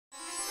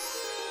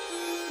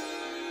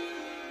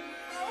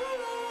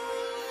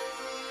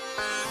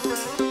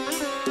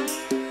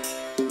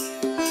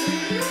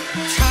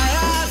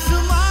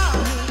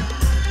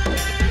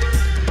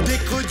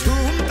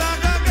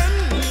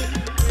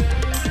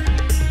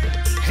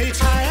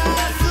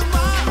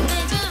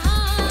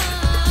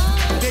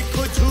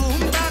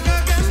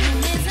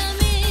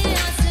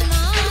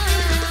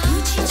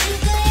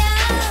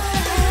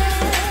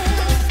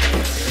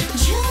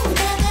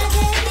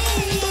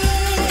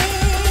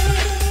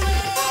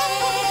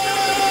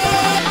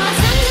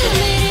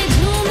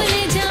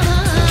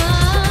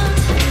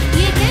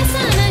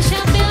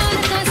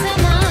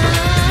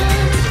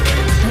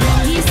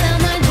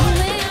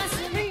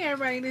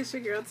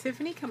girl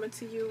Tiffany, coming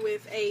to you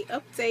with a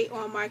update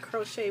on my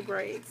crochet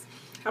braids.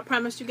 I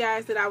promised you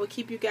guys that I would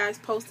keep you guys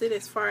posted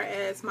as far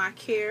as my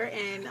care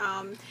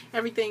and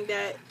everything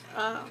that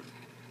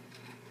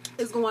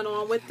is going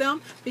on with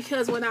them,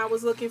 because when I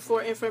was looking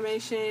for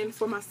information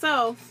for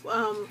myself,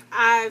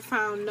 I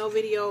found no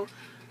video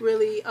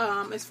really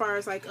as far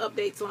as like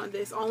updates on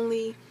this,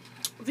 only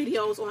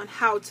videos on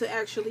how to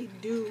actually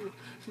do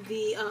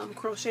the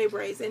crochet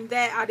braids, and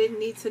that I didn't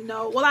need to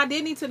know. Well, I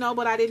did need to know,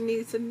 but I didn't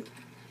need to,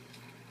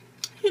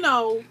 you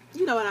know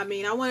what I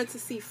mean. I wanted to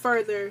see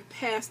further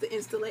past the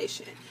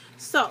installation.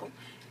 So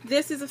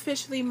this is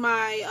officially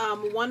my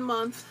 1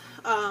 month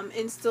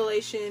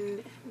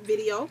installation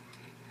video.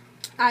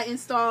 I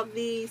installed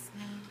these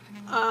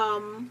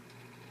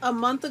a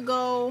month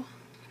ago.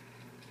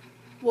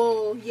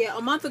 Well, yeah,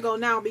 a month ago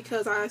now,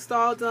 because I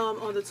installed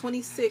them on the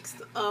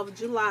 26th of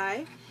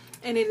July,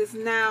 and it is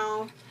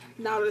now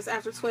that it's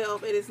after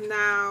 12, it is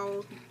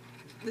now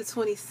the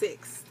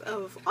 26th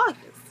of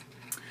August.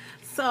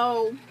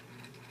 So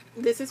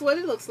this is what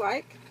it looks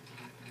like.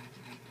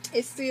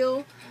 It's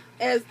still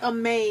as a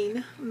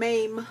main,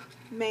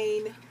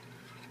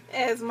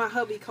 as my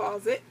hubby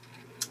calls it.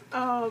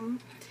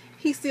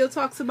 He still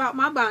talks about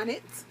my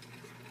bonnet,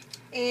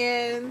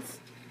 and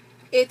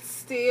it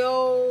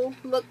still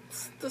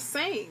looks the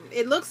same.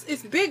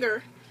 It's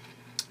bigger.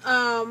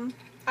 I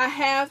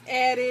have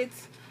added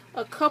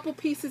a couple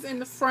pieces in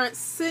the front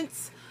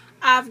since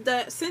I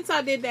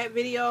did that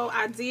video.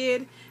 I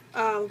did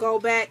go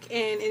back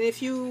and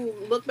if you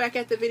look back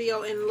at the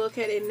video and look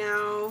at it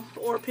now,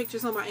 or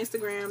pictures on my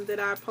Instagram that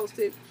I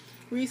posted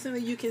recently,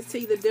 you can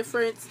see the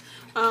difference.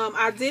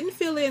 I didn't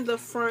fill in the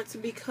front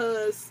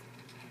because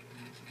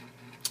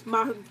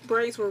my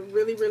braids were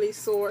really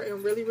sore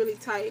and really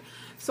tight,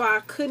 so I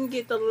couldn't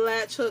get the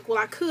latch hook. Well,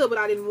 I could, but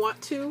I didn't want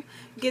to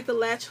get the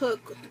latch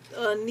hook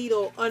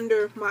needle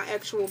under my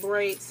actual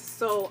braids,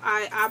 so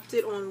I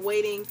opted on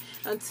waiting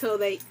until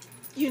they,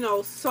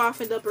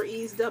 softened up or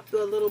eased up a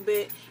little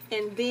bit,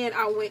 and then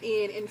I went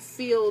in and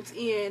filled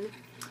in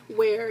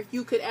where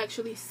you could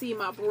actually see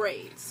my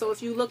braids. So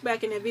if you look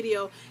back in the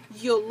video,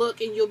 you'll look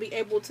and you'll be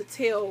able to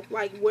tell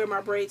like where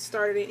my braids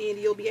started and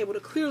ended. You'll be able to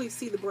clearly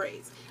see the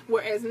braids,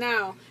 whereas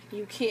now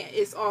you can't.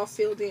 It's all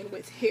filled in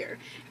with hair.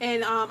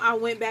 And I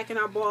went back and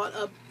I bought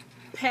a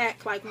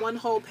pack, like one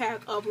whole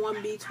pack of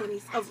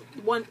 1B20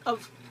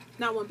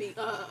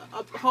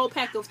 a whole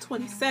pack of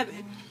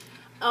 27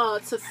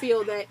 to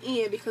fill that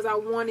in, because I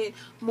wanted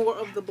more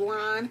of the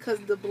blonde, because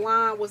the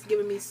blonde was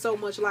giving me so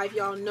much life.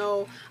 Y'all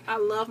know I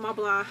love my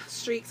blonde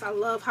streaks. I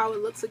love how it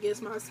looks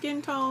against my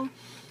skin tone.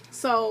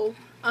 So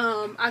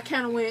I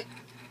kind of went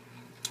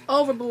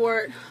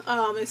overboard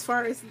as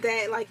far as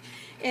that, like,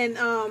 and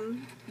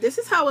this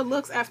is how it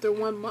looks after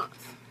 1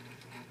 month.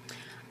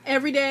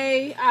 Every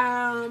day,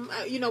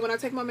 when I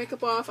take my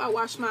makeup off, I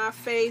wash my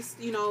face,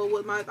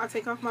 I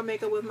take off my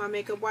makeup with my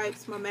makeup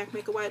wipes, my MAC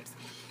makeup wipes,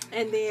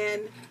 and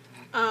then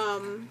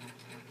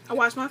I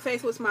wash my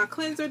face with my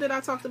cleanser that I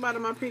talked about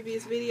in my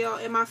previous video,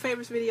 and my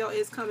favorites video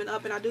is coming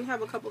up, and I do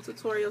have a couple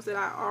tutorials that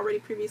I already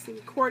previously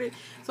recorded,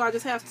 so I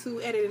just have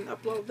to edit and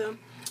upload them.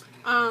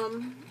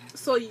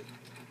 So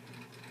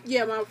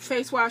yeah, my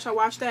face wash, I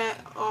wash that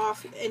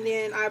off, and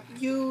then I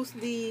use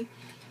the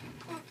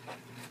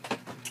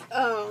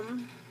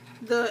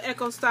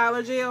Eco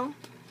Styler gel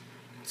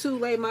to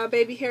lay my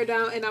baby hair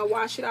down, and I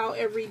wash it out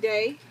every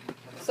day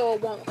so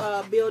it won't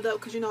build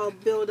up, because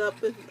build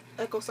up with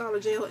Eco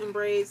Styler gel and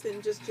braids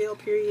and just gel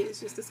period is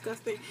just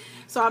disgusting.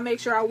 So I make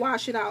sure I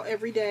wash it out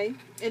every day,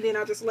 and then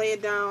I just lay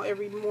it down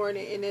every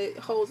morning, and it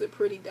holds it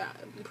pretty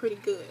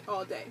good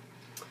all day,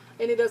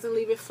 and it doesn't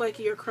leave it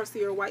flaky or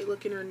crusty or white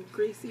looking or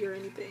greasy or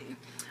anything.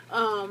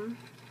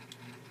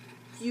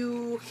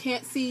 You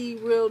can't see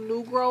real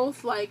new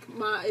growth, like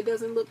it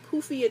doesn't look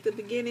poofy at the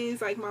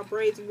beginnings like my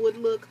braids would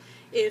look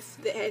if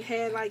they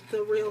had like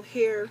the real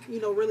hair,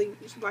 really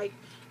like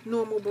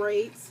normal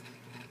braids.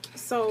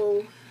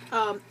 So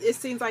it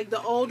seems like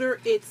the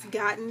older it's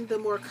gotten, the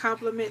more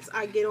compliments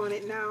I get on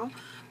it now.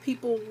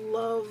 People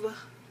love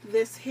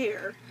this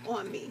hair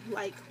on me,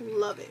 like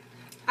love it.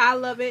 I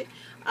love it.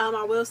 I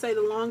will say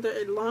the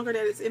longer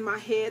that it's in my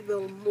head,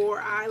 the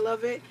more I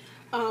love it.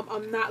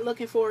 I'm not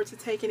looking forward to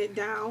taking it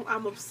down.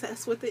 I'm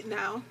obsessed with it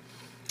now.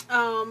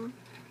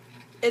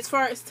 As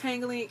far as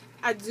tangling,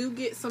 I do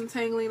get some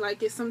tangling.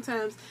 Like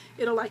sometimes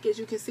it'll, like as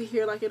you can see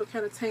here, like it'll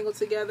kind of tangle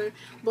together,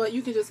 but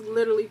you can just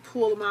literally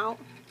pull them out.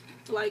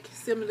 Like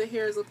some of the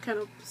hairs will kind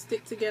of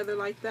stick together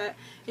like that,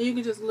 and you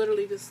can just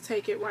literally just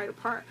take it right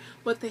apart.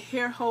 But the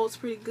hair holds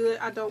pretty good.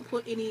 I don't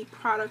put any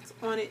product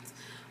on it.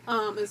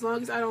 As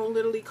long as I don't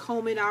literally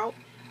comb it out,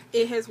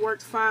 it has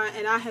worked fine.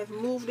 And I have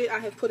moved it. I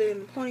have put it in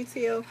the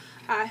ponytail.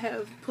 I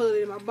have put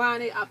it in my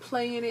bonnet. I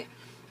play in it.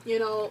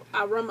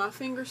 I run my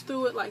fingers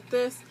through it like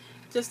this,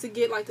 just to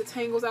get like the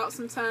tangles out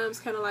sometimes,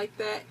 kind of like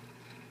that,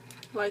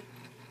 like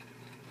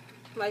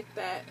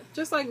that,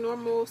 just like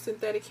normal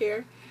synthetic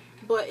hair.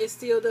 But it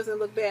still doesn't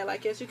look bad.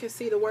 Like as you can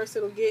see, the worst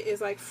it'll get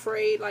is like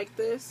frayed like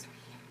this,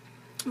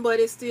 but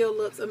it still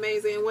looks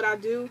amazing. And what I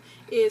do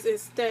is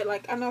instead,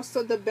 like I know,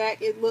 so the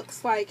back, it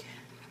looks like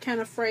kind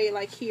of frayed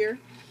like here.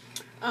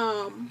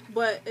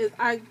 But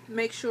I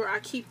make sure I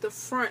keep the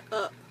front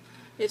up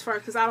as far,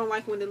 because I don't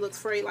like when it looks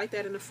frayed like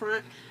that in the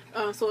front.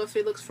 So if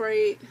it looks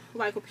frayed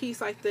like a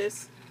piece like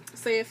this,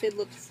 say if it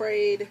looked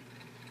frayed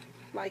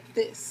like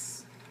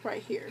this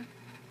right here,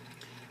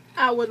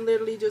 I would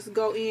literally just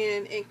go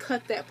in and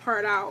cut that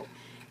part out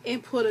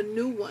and put a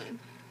new one.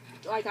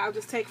 Like I'll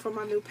just take from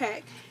my new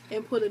pack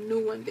and put a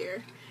new one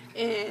there.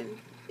 And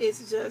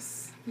it's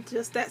just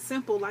that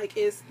simple. Like,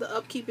 the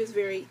upkeep is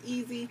very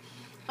easy.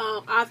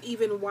 I've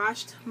even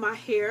washed my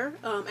hair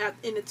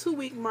in the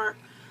 2-week mark.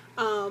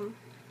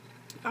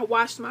 I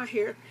washed my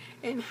hair,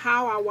 and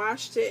how I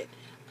washed it,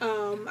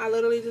 I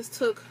literally just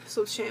took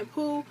some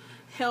shampoo,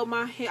 held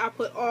my hair, I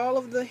put all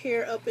of the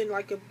hair up in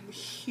like a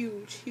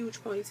huge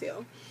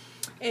ponytail,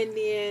 and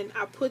then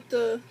I put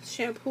the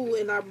shampoo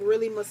and I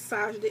really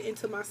massaged it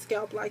into my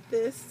scalp like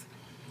this,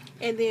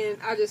 and then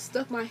I just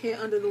stuck my hair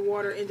under the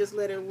water and just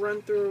let it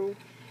run through,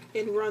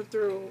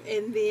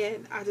 and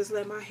then I just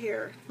let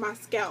my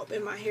scalp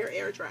and my hair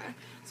air dry.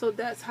 So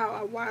that's how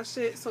I wash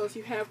it. So if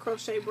you have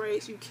crochet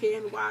braids, you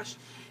can wash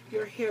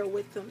your hair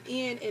with them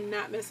in and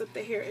not mess up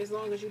the hair, as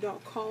long as you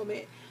don't comb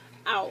it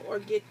out or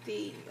get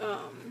the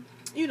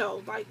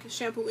like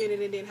shampoo in it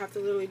and then have to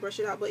literally brush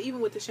it out. But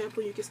even with the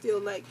shampoo, you can still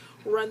like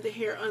run the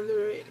hair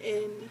under it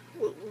and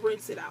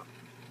rinse it out.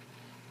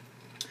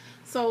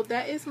 So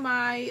that is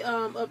my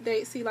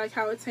update. See like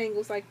how it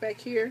tangles like back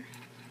here,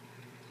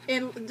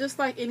 and just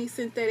like any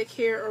synthetic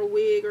hair or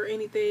wig or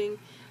anything,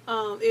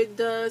 it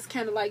does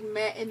kind of like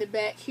mat in the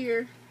back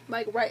here,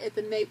 like right at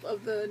the nape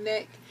of the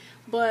neck.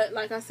 But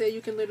like I said, you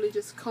can literally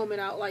just comb it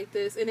out like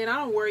this. And then I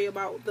don't worry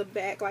about the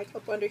back, like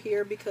up under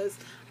here, because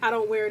I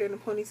don't wear it in a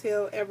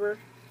ponytail ever.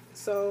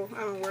 So I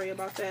don't worry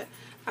about that.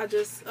 I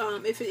just,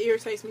 if it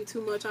irritates me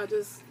too much, I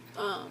just,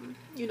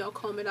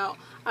 comb it out.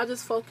 I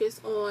just focus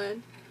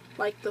on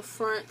like the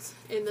front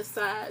and the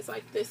sides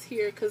like this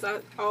here, because I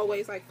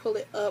always like pull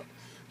it up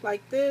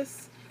like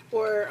this,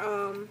 or,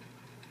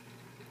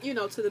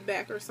 to the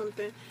back or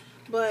something.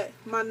 But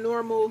my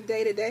normal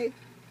day-to-day,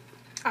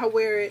 I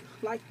wear it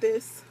like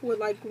this with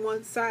like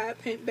one side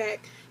pent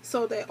back,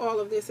 so that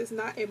all of this is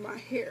not in my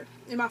hair,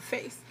 in my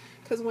face.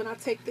 Because when I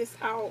take this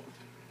out,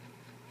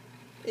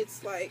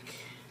 it's like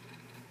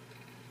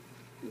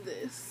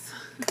this.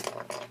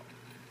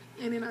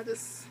 And then I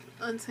just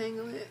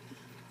untangle it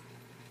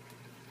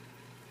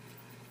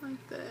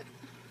like that.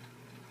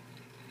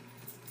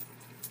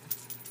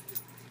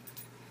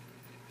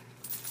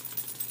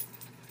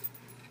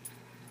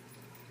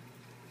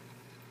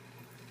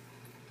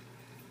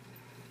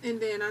 And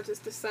then I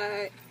just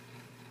decide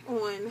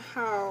on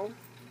how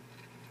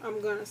I'm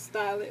going to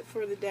style it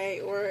for the day,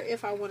 or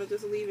if I want to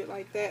just leave it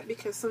like that,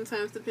 because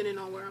sometimes depending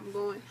on where I'm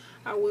going,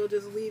 I will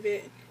just leave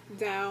it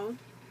down.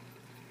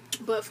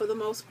 But for the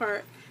most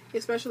part,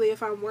 especially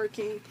if I'm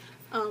working,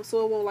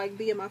 so it won't like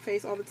be in my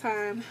face all the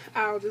time,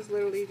 I'll just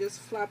literally just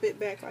flop it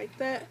back like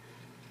that.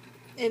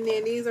 And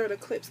then these are the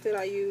clips that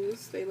I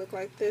use. They look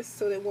like this,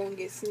 so they won't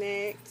get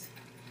snagged.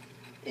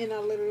 And I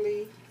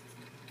literally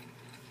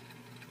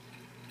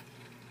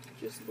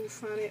just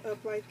bouffant it up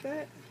like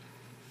that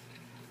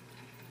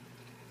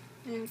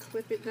and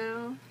clip it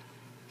down.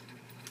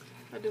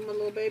 I do my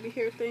little baby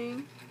hair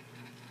thing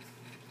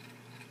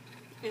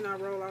and I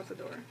roll out the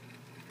door.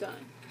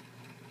 Done.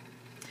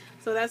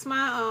 So that's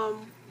my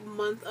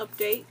month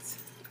update.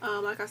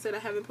 Like I said, I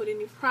haven't put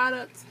any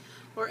products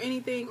or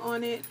anything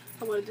on it.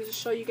 I wanted to just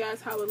show you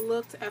guys how it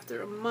looked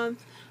after a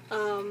month.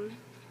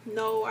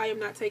 No, I am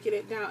not taking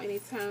it down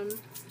anytime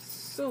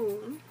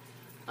soon.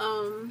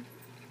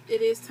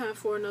 It is time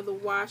for another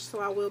wash, so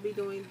I will be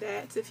doing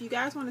that. If you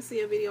guys want to see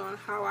a video on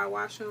how I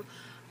wash them,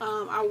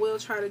 I will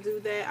try to do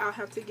that. I'll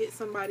have to get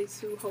somebody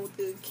to hold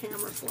the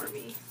camera for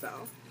me. So,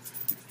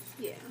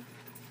 yeah.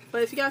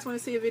 But if you guys want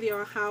to see a video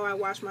on how I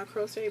wash my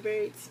crochet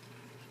braids,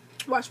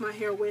 wash my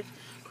hair with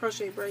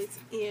crochet braids,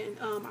 and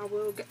I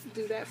will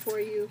do that for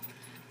you.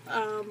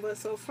 But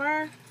so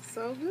far,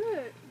 so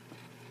good.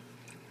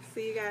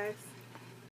 See you guys.